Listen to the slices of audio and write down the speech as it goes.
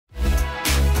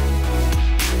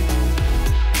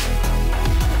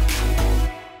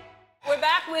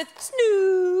with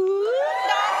Snoop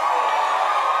Dogg.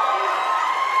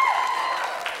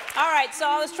 All right, so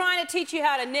I was trying to teach you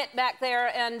how to knit back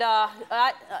there, and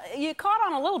you caught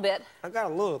on a little bit. I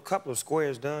got a couple of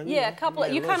squares done. Yeah, a couple.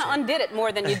 You kind of undid it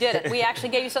more than you did it. We actually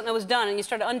gave you something that was done, and you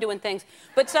started undoing things.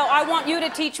 But so I want you to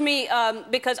teach me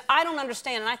because I don't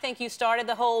understand, and I think you started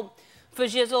the whole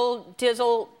fajizzle,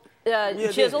 tizzle,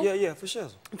 chisel? Yeah, for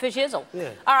shizzle. For shizzle. Yeah.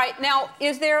 All right, now,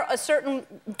 is there a certain,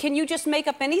 can you just make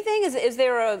up anything? Is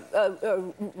there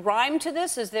a rhyme to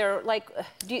this? Is there, like,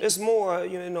 It's more,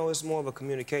 it's more of a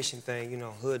communication thing,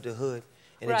 hood to hood.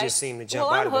 And it just seemed to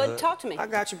jump out of the hood. Talk to me. I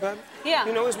got you, baby. Yeah.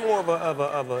 It's more of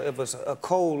a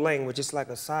code language. It's like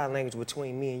a sign language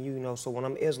between me and you, So when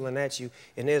I'm isling at you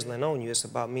and isling on you, it's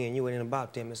about me and you. It ain't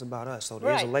about them. It's about us. So the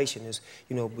isolation is,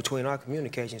 between our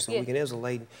communication, so we can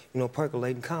isolate,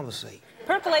 percolate and conversate.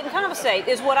 Percolate and conversate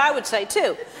is what I would say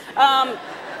too.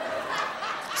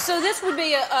 So this would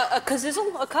be a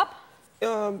kazizzle, a cup.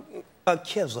 A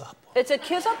kiz-up. It's a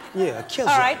kiz-up. Yeah, a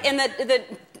kiz-up. All right, and the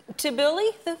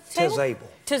tibili, the table? Tizable.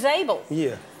 Tizable.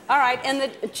 Yeah. All right, and the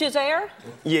chisair?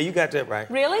 Yeah, you got that right.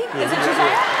 Really? Yeah, is it chisair?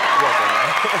 You got that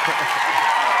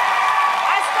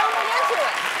I stumbled into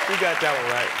it. You got that one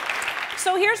right.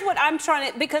 So here's what I'm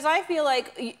trying to, because I feel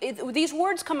like these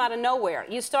words come out of nowhere.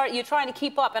 You're trying to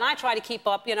keep up, and I try to keep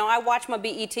up. I watch my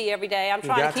BET every day. I'm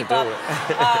trying to keep up.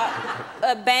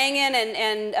 Banging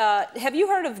and have you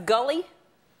heard of gully?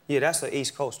 Yeah, that's the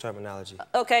East Coast terminology.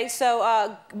 Okay,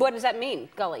 so what does that mean,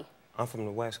 gully? I'm from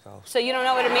the West Coast. So you don't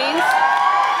know what it means? All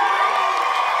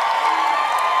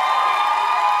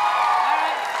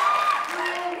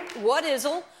right. What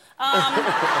is'll?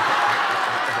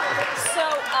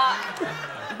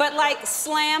 But like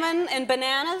slamming and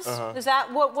bananas, is that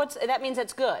that means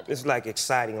it's good? It's like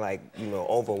exciting, like,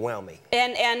 overwhelming.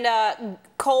 And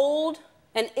cold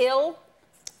and ill?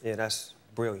 Yeah, that's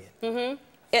brilliant. Mm-hmm.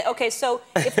 Okay, so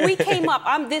if we came up,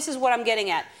 this is what I'm getting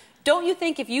at. Don't you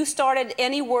think if you started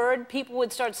any word, people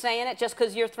would start saying it just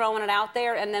because you're throwing it out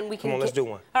there, and then we can... Come on, let's do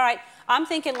one. All right, I'm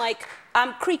thinking like,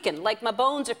 I'm creaking, like my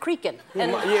bones are creaking. Yeah,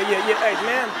 and Hey,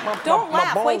 man, don't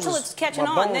laugh, wait till it's catching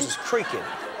on. My bones is creaking.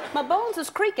 My bones is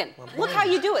creaking. Look how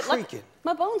you do it. Look,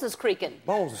 my bones is creaking.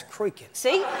 Bones is creaking.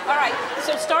 See? All right,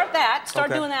 so start that,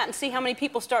 doing that, and see how many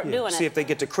people start doing it. See if they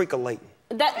get to creakalating.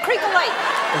 That creakalate,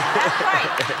 that's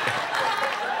right.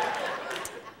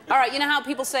 All right, you know how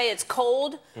people say it's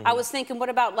cold? I was thinking, what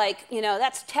about like,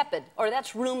 that's tepid, or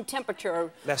that's room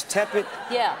temperature. That's tepid?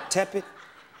 Yeah. Tepid?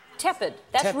 Tepid.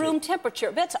 That's tepid. Room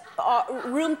temperature. That's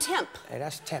room temp. Hey,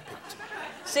 that's tepid.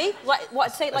 See?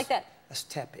 Say it like that. That's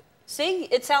tepid. See?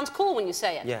 It sounds cool when you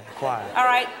say it. Yeah, quiet. All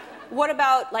right. What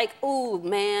about like, ooh,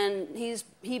 man,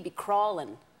 he'd be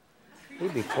crawling.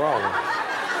 He'd be crawling.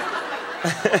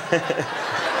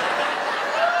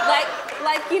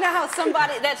 Like, you know how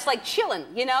somebody that's like chilling,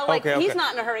 like he's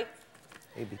not in a hurry.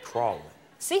 He'd be crawling.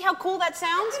 See how cool that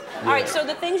sounds? Yeah. All right, so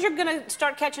the things you're gonna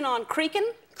start catching on,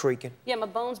 creaking. Creaking. Yeah, my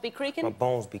bones be creaking. My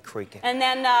bones be creaking. And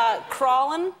then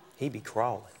crawling. He be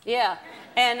crawling. Yeah,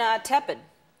 and tepid.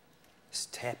 It's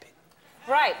tepid.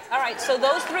 Right, all right, so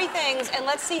those three things, and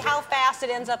let's see how fast it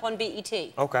ends up on BET.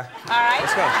 Okay. All right?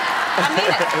 Let's go. I mean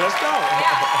it. Let's go.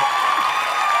 Yeah.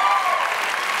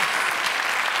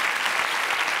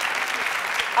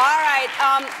 All right.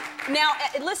 Now,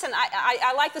 listen.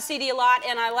 I like the CD a lot,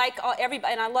 and I like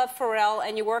everybody, and I love Pharrell.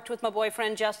 And you worked with my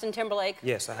boyfriend Justin Timberlake.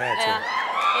 Yes, I had to.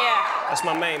 Yeah. That's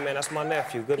my main man. That's my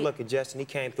nephew. Good looking Justin. He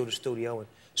came through the studio and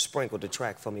sprinkled the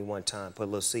track for me one time. Put a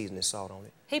little seasoning salt on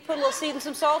it. He put a little seasoning,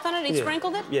 some salt on it. He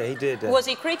sprinkled it. Yeah, he did that. Was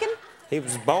he creaking?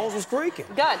 His bones was creaking.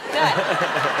 Good.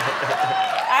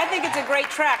 I think it's a great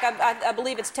track. I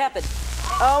believe it's tepid.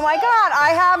 Oh my God,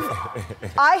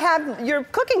 I have your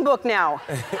cooking book now.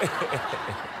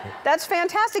 That's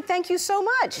fantastic. Thank you so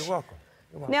much. You're welcome.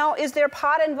 You're welcome. Now, is there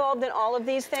pot involved in all of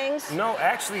these things? No,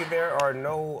 actually, there are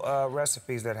no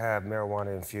recipes that have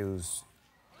marijuana infused.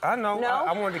 I know. No?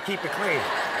 I wanted to keep it clean.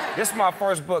 This is my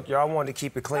first book, y'all. I wanted to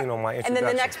keep it clean on my introduction. And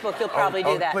then the next book, you'll probably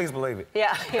do that. Please believe it.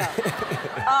 Yeah.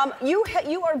 You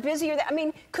are busier than, I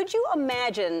mean, could you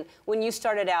imagine when you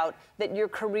started out that your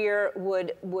career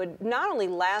would not only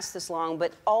last this long,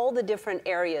 but all the different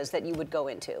areas that you would go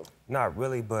into? Not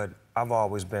really, but I've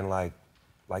always been like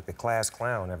the class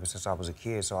clown ever since I was a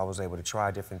kid, so I was able to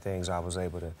try different things. I was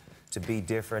able to be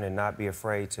different and not be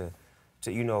afraid to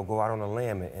go out on a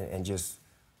limb and just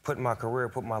put my career,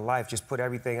 put my life, just put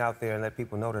everything out there and let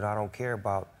people know that I don't care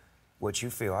about what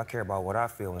you feel. I care about what I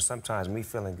feel, and sometimes me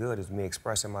feeling good is me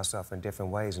expressing myself in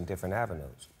different ways and different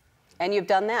avenues. And you've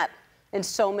done that in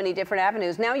so many different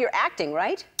avenues. Now you're acting,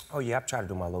 right? Oh, yeah, I try to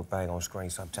do my little thing on screen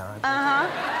sometimes.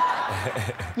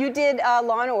 Uh-huh. You did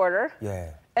Law & Order. Yeah.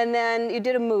 and then you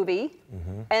did a movie,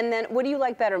 and then what do you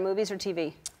like better, movies or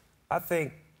TV? I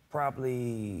think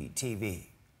probably TV.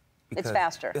 It's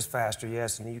faster. It's faster,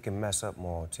 yes, and you can mess up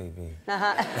more on TV.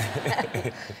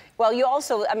 Well, you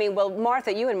also, I mean, well,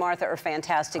 Martha, you and Martha are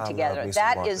fantastic together.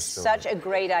 That is such a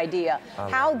great idea.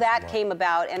 How that came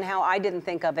about and how I didn't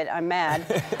think of it, I'm mad.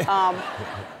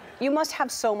 You must have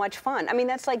so much fun. I mean,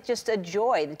 that's like just a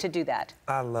joy to do that.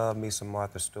 I love me some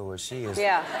Martha Stewart. She is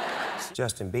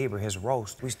Justin Bieber, his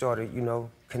roast. We started, you know,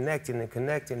 connecting,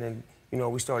 and you know,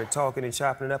 we started talking and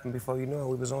chopping it up, and before you know it,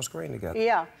 we was on screen together.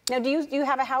 Yeah. Now, do you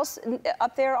have a house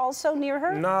up there also near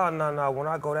her? No. When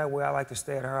I go that way, I like to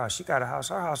stay at her house. She got a house.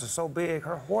 Her house is so big.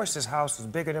 Her horse's house is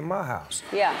bigger than my house.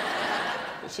 Yeah.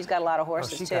 She's got a lot of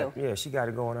horses, too. She got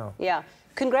it going on. Yeah.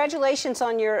 Congratulations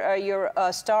on your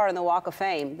star in the Walk of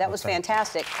Fame. That was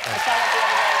fantastic. I saw that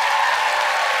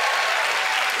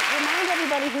the other day. Remind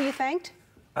everybody who you thanked.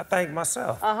 I thanked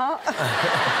myself.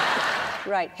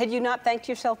 Right. Had you not thanked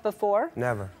yourself before?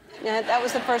 Never. Yeah, that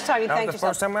was the first time you thanked yourself? That was the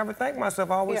first time I ever thanked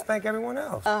myself. I always thank everyone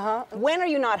else. When are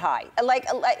you not high? Like,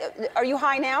 are you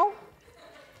high now?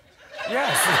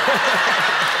 Yes.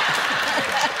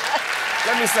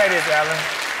 Let me say this, Alan.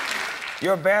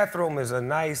 Your bathroom is a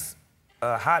nice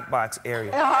hot box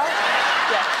area.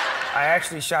 Yeah. I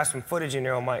actually shot some footage in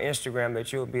there on my Instagram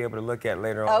that you'll be able to look at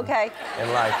later on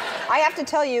in life. I have to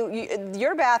tell you,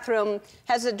 your bathroom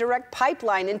has a direct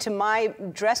pipeline into my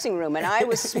dressing room, and I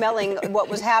was smelling what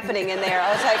was happening in there.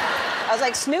 I was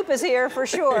like, Snoop is here for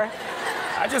sure.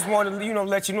 I just wanted to, you know,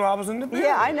 let you know I was in the building.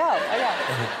 Yeah, I know.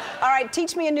 All right,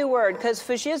 teach me a new word, because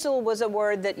fashizzle was a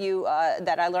word that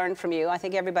that I learned from you. I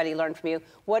think everybody learned from you.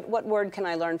 What word can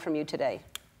I learn from you today?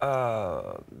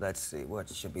 Let's see, what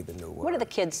should be the new word? What are the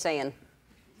kids saying?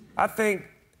 I think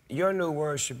your new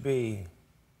word should be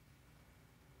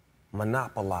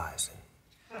monopolizing.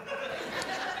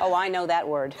 Oh, I know that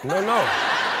word. No.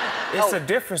 It's a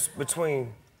difference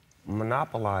between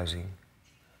monopolizing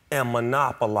and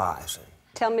monopolizing.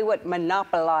 Tell me what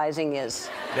monopolizing is.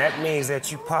 That means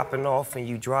that you popping off and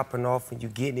you dropping off and you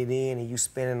getting it in and you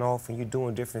spinning off and you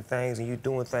doing different things and you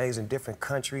doing things in different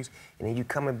countries and then you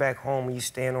coming back home and you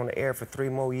staying on the air for 3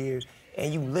 more years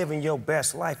and you living your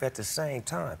best life at the same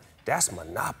time. That's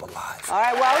monopolizing. All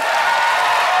right, well,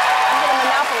 I'm gonna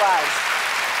monopolize.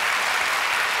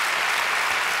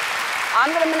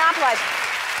 I'm gonna monopolize.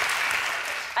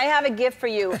 I have a gift for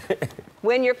you.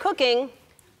 When you're cooking,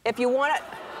 if you want it,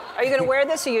 are you going to wear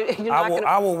this, or you're not going to?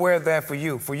 I will wear that for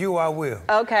you. For you, I will.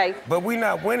 Okay. But we're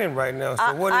not winning right now,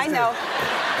 so what is I know.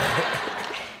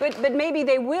 But maybe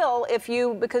they will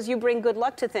because you bring good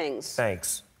luck to things.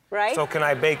 Thanks. Right? So can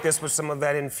I bake this with some of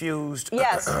that infused?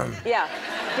 Yes. Yeah.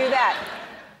 Do that.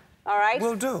 All right?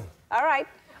 Will do. All right.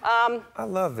 I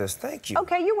love this. Thank you.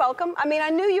 Okay, you're welcome. I mean, I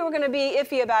knew you were going to be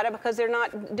iffy about it because they're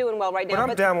not doing well right now. But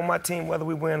I'm down with my team, whether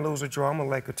we win, lose, or draw. I'm a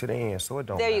Laker to the end, so it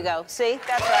don't matter. There you go. See?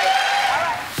 That's right. All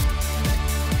right.